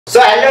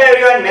Hello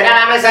everyone, मेरा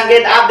नाम है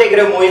संकेत। आप देख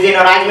रहे हो मूवीज इन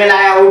और आज मैं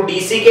लाया हूँ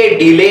डीसी के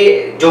डिले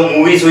जो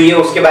मूवीज हुई है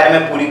उसके बारे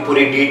में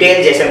पूरी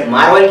डिटेल। जैसे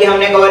मार्वल की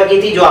हमने कवर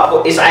की थी जो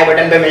आपको इस आई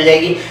बटन पे मिल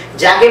जाएगी,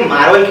 जाके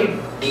मार्वल की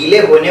डिले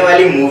होने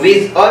वाली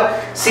मूवीज और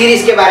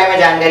सीरीज के बारे में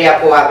जानकारी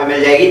आपको वहां पे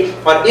मिल जाएगी।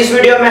 और इस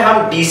वीडियो में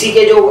हम डीसी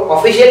के जो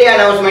ऑफिशियली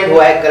अनाउंसमेंट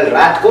हुआ है कल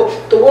रात को,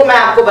 तो वो मैं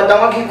आपको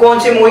बताऊंगा कि कौन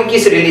सी मूवी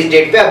किस रिलीज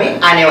डेट पे अभी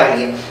आने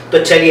वाली है। तो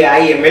चलिए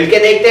आइए मिलके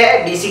देखते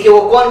हैं डीसी की वो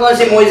कौन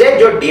सी मूवीज है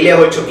जो डिले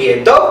हो चुकी है।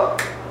 तो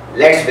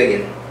लेट्स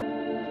बिगिन।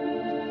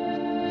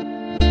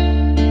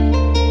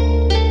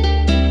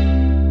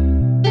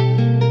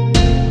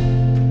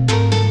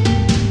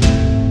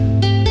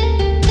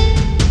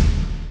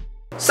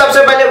 सबसे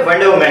पहले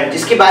वंडर वुमन,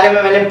 जिसके बारे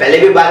में मैंने पहले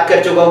भी बात कर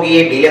चुका हूँ कि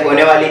ये डिले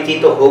होने वाली थी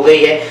तो हो गई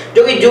है,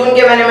 जो कि जून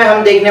के महीने में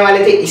हम देखने वाले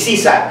थे इसी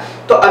साल।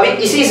 तो अभी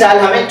इसी साल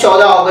हमें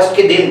 14 अगस्त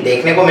के दिन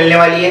देखने को मिलने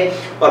वाली है।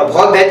 और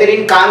बहुत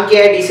बेहतरीन काम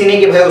किया है डीसी ने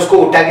कि भाई उसको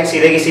उठा के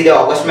सीधे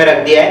अगस्त में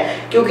रख दिया है,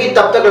 क्योंकि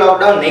तब तक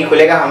लॉकडाउन नहीं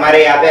खुलेगा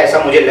हमारे यहाँ पे,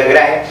 ऐसा मुझे लग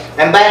रहा है।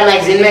 एम्पायर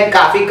मैगजीन में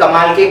काफी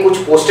कमाल के कुछ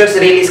पोस्टर्स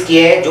रिलीज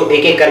किए हैं जो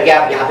एक एक करके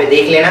आप यहाँ पे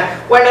देख लेना,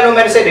 वंडर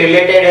वुमन से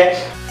रिलेटेड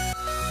है।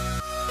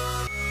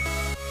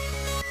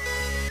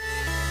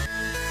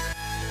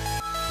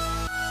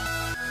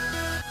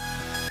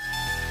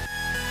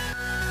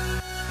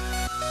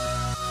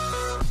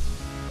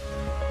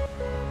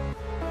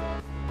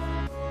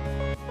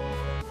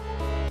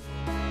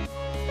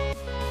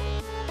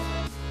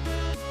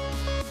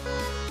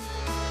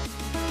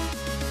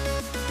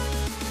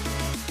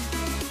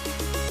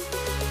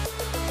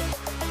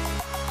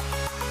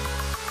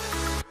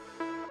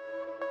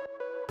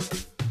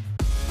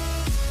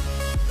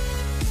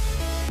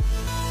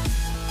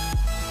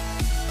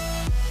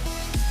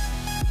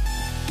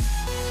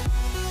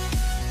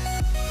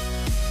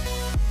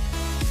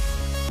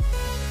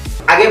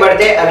 आगे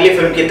बढ़ते हैं अगली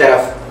फिल्म की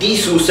तरफ, दी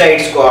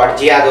सुसाइड स्क्वाड।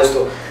 जी हाँ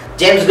दोस्तों,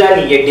 जेम्स गन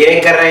ये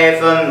डायरेक्ट कर रहे हैं।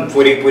 फिल्म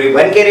पूरी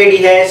बन के रेडी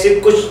है,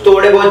 सिर्फ कुछ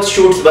थोड़े बहुत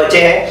शूट्स बचे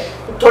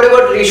हैं, थोड़े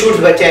बहुत रीशूट्स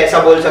बचे हैं, ऐसा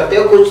बोल सकते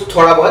हो, कुछ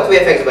थोड़ा बहुत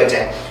वीएफएक्स बचा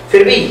है।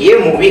 फिर भी ये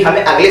मूवी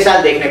हमें अगले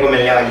साल देखने को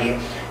मिलने वाली है।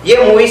 ये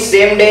मूवी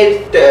सेम डे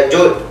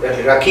जो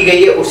रखी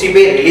गई है उसी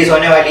पे रिलीज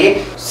होने वाली है।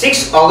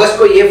 6 अगस्त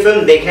को ये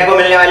फिल्म देखने को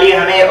मिलने वाली है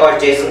हमें, और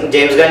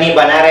जेम्स गन ही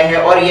बना रहे हैं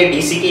और ये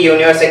डीसी की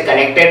यूनिवर्स से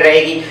कनेक्टेड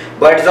रहेगी।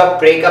 बर्ड्स ऑफ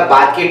प्रे का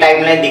बाद की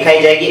टाइमलाइन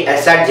दिखाई जाएगी,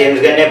 ऐसा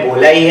जेम्स गन ने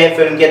बोला ही है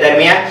फिल्म के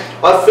दरमियान।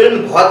 और फिल्म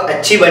बहुत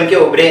अच्छी बन के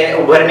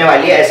उभरने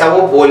वाली है, ऐसा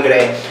वो बोल रहे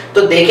हैं।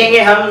 तो देखेंगे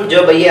हम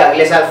जो भैया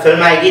अगले साल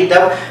फिल्म आएगी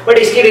तब। बट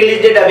इसकी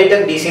रिलीज डेट अभी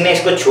तक डीसी ने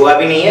इसको छुआ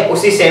भी नहीं है,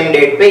 उसी सेम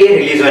डेट पे ये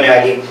रिलीज होने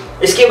वाली है।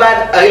 इसके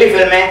बाद अगली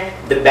फिल्म है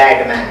द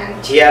बैटमैन।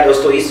 जी हाँ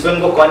दोस्तों, इस फिल्म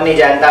को कौन नहीं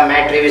जानता,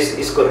 मैट रिव्स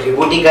इसको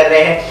रिबूट ही कर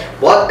रहे हैं।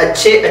 बहुत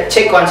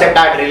अच्छे कॉन्सेप्ट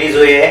आर्ट रिलीज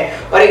हुए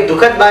हैं। और एक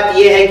दुखद बात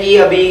यह है कि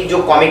अभी जो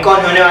कॉमिक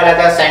कॉन होने वाला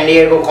था सैन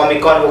डिएगो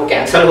कॉमिक कॉन, वो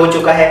कैंसिल हो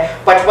चुका है।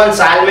 55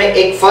 साल में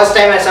एक फर्स्ट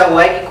टाइम ऐसा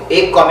हुआ है कि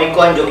एक कॉमिक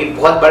कॉन जो कि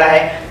बहुत बड़ा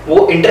है,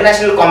 वो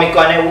इंटरनेशनल कॉमिक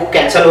कॉन है, वो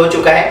कैंसिल हो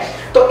चुका है।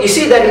 तो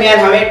इसी दरमियान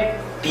हमें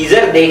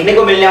टीजर देखने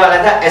को मिलने वाला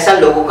था, ऐसा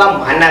लोगों का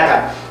मानना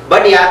था।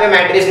 बट यहाँ पे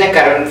मैट्रिक्स ने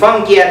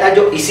कंफर्म किया था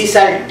जो इसी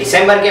साल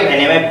दिसंबर के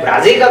महीने में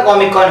ब्राजील का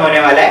कॉमिक कॉन होने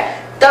वाला है,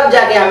 तब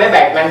जाके हमें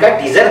बैटमैन का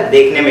टीजर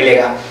देखने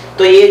मिलेगा।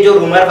 तो ये जो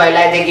रूमर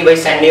फैलाए थे कि भाई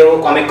सैन डिएगो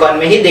कॉमिक कॉन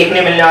में ही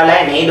देखने मिलने वाला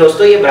है, नहीं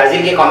दोस्तों, ये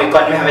ब्राजील के कॉमिक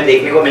कॉन में हमें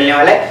देखने को मिलने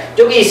वाला है,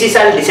 जो कि इसी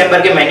साल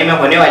दिसंबर के महीने में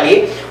होने वाली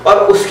है। और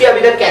उसकी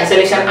अभी तक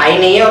कैंसिलेशन आई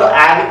नहीं है और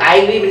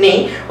आई भी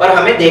नहीं, और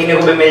हमें देखने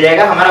को भी मिल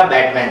जाएगा हमारा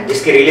बैटमैन,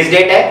 जिसकी रिलीज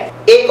डेट है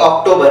 1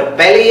 अक्टूबर।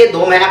 पहले ये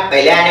 2 महीना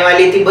पहले आने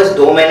वाली थी, बस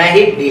 2 महीना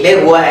ही डिले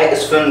हुआ है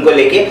इस फिल्म को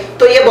लेके।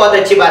 तो ये बहुत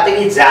अच्छी बात है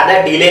कि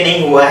ज्यादा डिले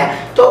नहीं हुआ है,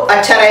 तो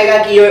अच्छा रहेगा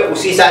कि ये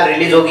उसी साल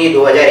रिलीज होगी,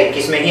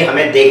 2021 में ही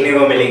हमें देखने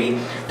को मिलेगी।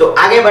 तो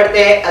आगे बढ़ते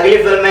हैं, अगली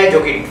फिल्म है जो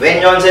कि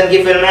ड्वेन जॉनसन की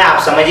फिल्म है।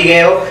 आप समझ ही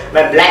गए हो,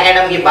 मैं ब्लैक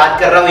एडम की बात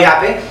कर रहा हूँ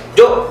यहाँ पे,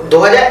 जो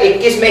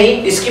 2021 में ही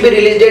इसकी भी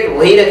रिलीज डेट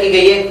वही रखी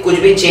गई है, कुछ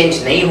भी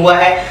चेंज नहीं हुआ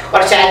है।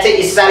 और शायद से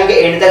इस साल के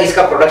एंड तक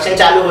इसका प्रोडक्शन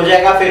चालू हो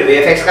जाएगा, फिर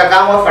वीएफएक्स का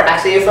काम, और फटाक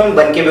से ये फिल्म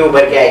बन के भी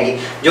उभर के आएगी,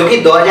 जो कि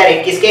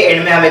 2021 के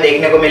एंड में हमें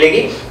देखने को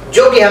मिलेगी,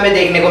 जो कि हमें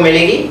देखने को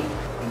मिलेगी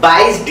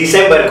 22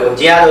 दिसंबर को।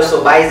 जी हाँ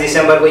दोस्तों, 22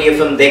 दिसंबर को ये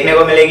फिल्म देखने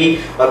को मिलेगी।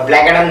 और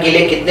ब्लैक एडम के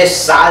लिए कितने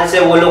साल से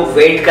वो लोग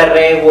वेट कर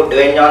रहे हैं, वो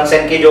ड्वेन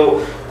जॉनसन के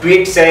जो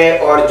ट्वीट्स है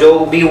और जो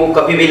भी वो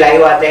कभी भी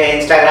लाइव आते हैं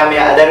इंस्टाग्राम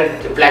या अदर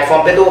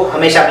प्लेटफॉर्म पे, तो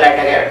हमेशा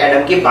ब्लैक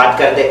एडम की बात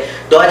करते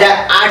हैं।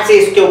 2008 से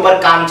इसके ऊपर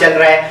काम चल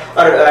रहा है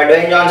और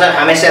ड्वेन जॉनसन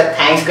हमेशा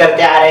थैंक्स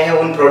करते आ रहे हैं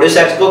उन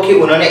प्रोड्यूसर्स को कि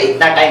उन्होंने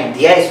इतना टाइम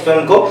दिया इस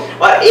फिल्म को।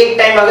 और एक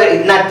टाइम अगर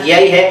इतना दिया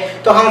ही है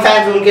तो हम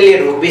फैंस उनके लिए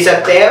रुक भी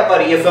सकते हैं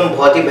और ये फिल्म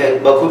बहुत ही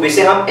बखूबी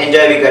से हम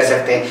एंजॉय भी कर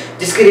सकते हैं।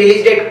 जिसकी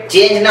रिलीज डेट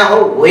चेंज ना हो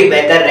वही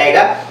बेहतर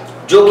रहेगा,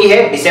 जो कि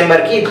है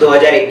दिसंबर की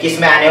 2021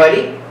 में आने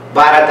वाली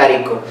 12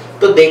 तारीख को।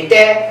 तो देखते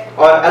हैं।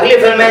 और अगली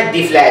फिल्म है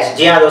दी फ्लैश।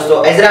 जी हाँ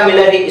दोस्तों, एजरा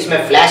मिलर ही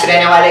इसमें फ्लैश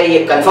रहने वाले हैं, ये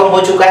कंफर्म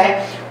हो चुका है।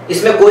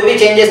 इसमें कोई भी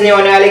चेंजेस नहीं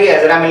होने वाले कि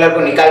एज़रा मिलर को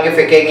निकाल के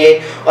फेंकेंगे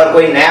और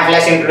कोई नया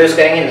फ्लैश इंट्रोड्यूस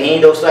करेंगे। नहीं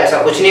दोस्तों,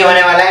 ऐसा कुछ नहीं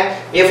होने वाला है।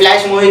 ये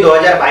फ्लैश मूवी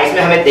 2022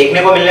 में हमें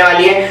देखने को मिलने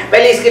वाली है।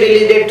 पहले इसकी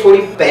रिलीज डेट थोड़ी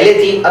पहले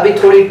थी, अभी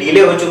थोड़ी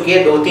डिले हो चुकी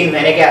है, 2-3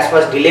 महीने के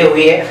आसपास डिले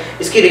हुई है।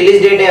 इसकी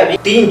रिलीज डेट है अभी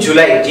 3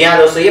 जुलाई। जी हाँ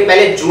दोस्तों, ये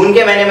पहले जून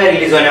के महीने में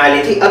रिलीज होने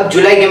वाली थी, अब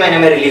जुलाई के महीने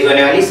में रिलीज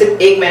होने वाली।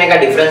 सिर्फ 1 महीने का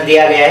डिफरेंस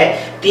दिया गया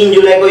है। 3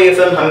 जुलाई को ये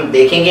फिल्म हम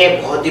देखेंगे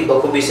बहुत ही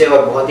बखूबी से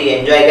और बहुत ही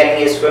एंजॉय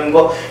करेंगे इस फिल्म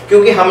को,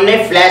 क्योंकि हमने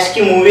फ्लैश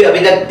की मूवी अभी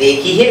तक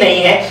देखी ही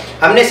नहीं है।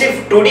 हमने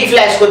सिर्फ 2D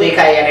फ्लैश को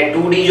देखा है, यानी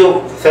 2D जो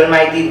फिल्म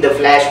आई थी द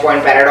फ्लैश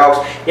पॉइंट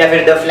पैराडॉक्स या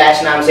फिर द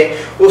फ्लैश नाम से,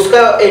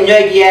 उसका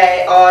एंजॉय किया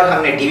है और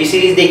हमने टीवी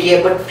सीरीज देखी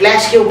है। बट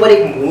फ्लैश के ऊपर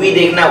एक मूवी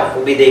देखना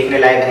वो भी देखने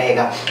लायक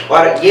रहेगा।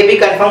 और ये भी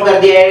कंफर्म कर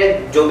दिया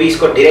है जो भी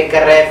इसको डायरेक्ट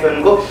कर रहे हैं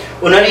फिल्म को,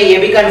 उन्होंने ये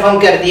भी कंफर्म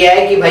कर दिया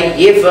है कि भाई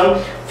ये फिल्म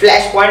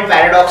फ्लैश पॉइंट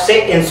पैराडॉक्स से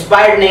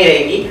इंस्पायर्ड नहीं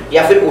रहेगी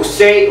या फिर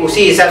उससे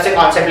उसी हिसाब से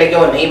कॉन्सेप्ट लेके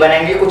वो नहीं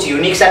बनाएंगे, कुछ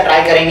यूनिक सा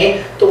ट्राई करेंगे।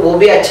 तो वो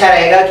भी अच्छा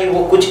रहेगा कि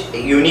वो कुछ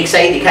यूनिक सा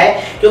ही दिखाए,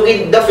 क्योंकि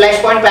द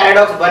फ्लैश पॉइंट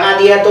पैराडॉक्स बना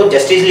दिया तो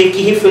जस्टिस लीग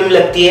की ही फिल्म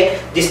लगती है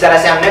जिस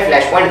तरह से हमने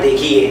फ्लैश पॉइंट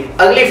देखी है।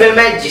 अगली फिल्म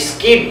है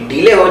जिसकी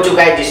डिले हो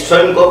चुका है जिस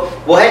फिल्म को,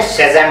 वो है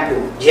शज़ाम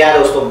 2। जी हाँ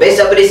दोस्तों,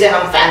 बेसब्री से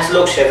हम फैंस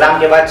लोग शज़ाम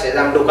के बाद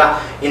शज़ाम 2 का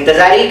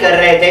इंतजार ही कर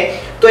रहे थे।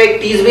 तो एक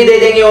टीज भी दे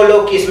देंगे वो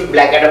लोग कि इसमें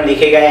ब्लैक एडम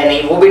दिखेगा या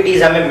नहीं, वो भी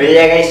टीज हमें मिल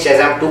जाएगा इस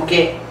शज़ाम 2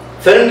 के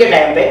फिल्म के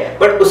टाइम पे।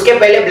 बट उसके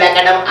पहले ब्लैक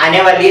एडम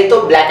आने वाली है,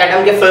 तो ब्लैक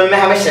एडम के फिल्म में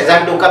हमें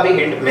शज़ाम 2 का भी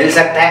हिंट मिल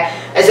सकता है।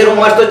 ऐसे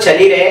रूमर्स तो चल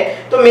ही रहे,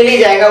 तो मिल ही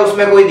जाएगा,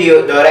 उसमें कोई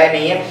दोहराई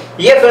नहीं है।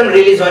 ये फिल्म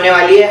रिलीज होने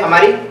वाली है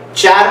हमारी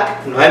 4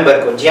 नवंबर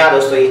को। जी हाँ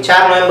दोस्तों, ये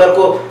 4 नवंबर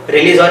को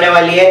रिलीज होने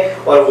वाली है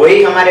और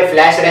वही हमारे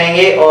फ्लैश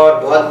रहेंगे और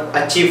बहुत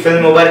अच्छी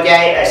फिल्म उभर के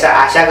आए, ऐसा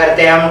आशा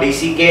करते हैं हम।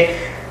 डीसी के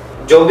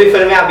जो भी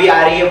फिल्में अभी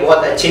आ रही है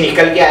बहुत अच्छी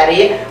निकल के आ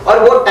रही है और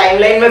वो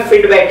टाइमलाइन में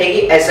फिट बैठेगी,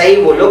 ऐसा ही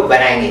वो लोग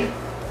बनाएंगे।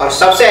 और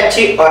सबसे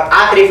अच्छी और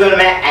आखिरी फिल्म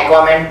है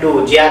एक्वामैन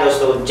 2। जी हाँ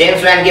दोस्तों,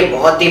 जेम्स वैन के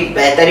बहुत ही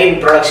बेहतरीन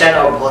प्रोडक्शन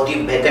और बहुत ही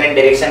बेहतरीन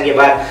डायरेक्शन के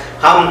बाद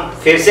हम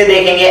फिर से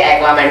देखेंगे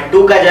एक्वामैन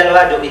 2 का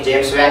जलवा, जो कि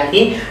जेम्स वैन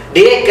ही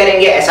डायरेक्ट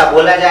करेंगे ऐसा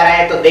बोला जा रहा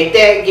है। तो देखते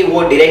हैं कि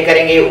वो डायरेक्ट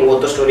करेंगे, वो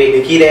तो स्टोरी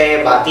लिख ही रहे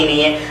हैं, बात ही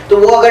नहीं है। तो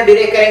वो अगर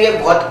डायरेक्ट करेंगे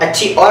बहुत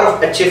अच्छी और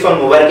अच्छी फिल्म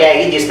उभर के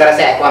आएगी। जिस तरह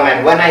से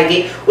एक्वामैन 1 आई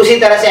थी उसी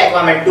तरह से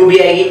एक्वामैन 2 भी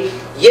आएगी।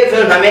 ये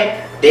फिल्म हमें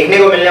देखने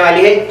को मिलने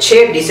वाली है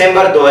 6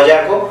 दिसंबर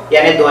 2000 को,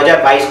 यानी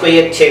 2022 को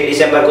ये 6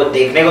 दिसंबर को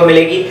देखने को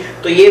मिलेगी।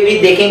 तो ये भी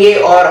देखेंगे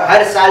और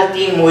हर साल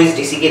 3 मूवीज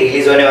डीसी की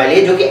रिलीज होने वाली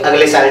है जो कि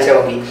अगले साल से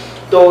होगी।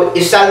 तो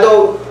इस साल तो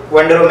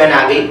वंडर वुमन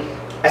आ गई,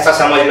 ऐसा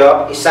समझ लो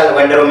आप, इस साल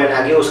वंडर वुमन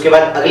आ गई। उसके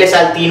बाद अगले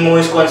साल 3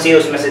 मूवीज कौन सी है,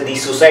 उसमें से दी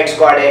सुसाइड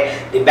स्क्वाड है,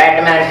 द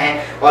बैटमैन है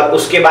और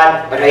उसके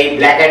बाद रही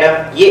ब्लैक एडम,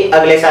 ये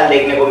अगले साल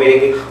देखने को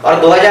मिलेगी। और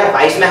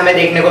 2022 में हमें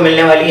देखने को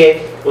मिलने वाली है,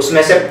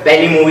 उसमें से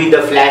पहली मूवी द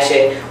फ्लैश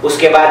है,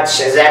 उसके बाद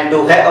शज़ाम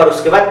 2 है और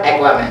उसके बाद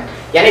एक्वामैन,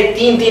 यानी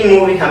 3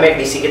 मूवी हमें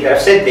डीसी की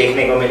तरफ से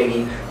देखने को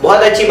मिलेगी।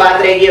 बहुत अच्छी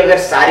बात रहेगी अगर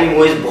सारी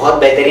मूवीज बहुत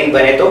बेहतरीन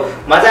बने, तो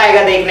मजा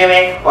आएगा देखने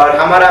में और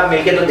हमारा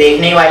मिलके तो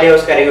देखने ही वाले हैं,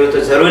 उसका रिव्यू तो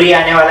जरूरी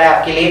आने वाला है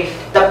आपके लिए।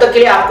 तब तक के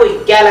लिए आपको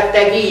क्या लगता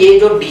है कि ये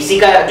जो डीसी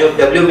का जो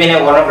WB ने,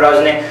 वार्नर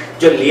ब्रॉस ने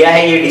जो लिया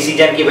है ये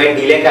डिसीजन कि भाई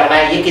डिले करना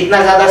है, ये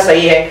कितना ज्यादा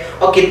सही है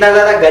और कितना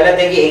ज्यादा गलत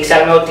है कि एक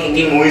साल में वो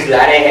 3 मूवीज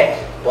ला रहे हैं?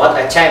 बहुत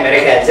अच्छा है मेरे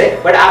ख्याल से,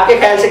 बट आपके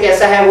ख्याल से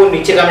कैसा है वो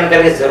नीचे कमेंट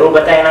करके जरूर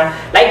बताएं ना।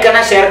 लाइक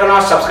करना, शेयर करना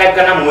और सब्सक्राइब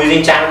करना मूवीज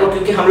इन चैनल को,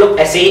 क्योंकि हम लोग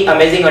ऐसे ही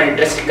अमेजिंग और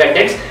इंटरेस्टिंग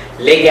कंटेंट्स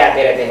लेके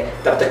आते रहते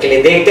हैं। तब तक के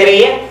लिए देखते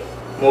रहिए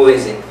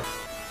मूवीज इन।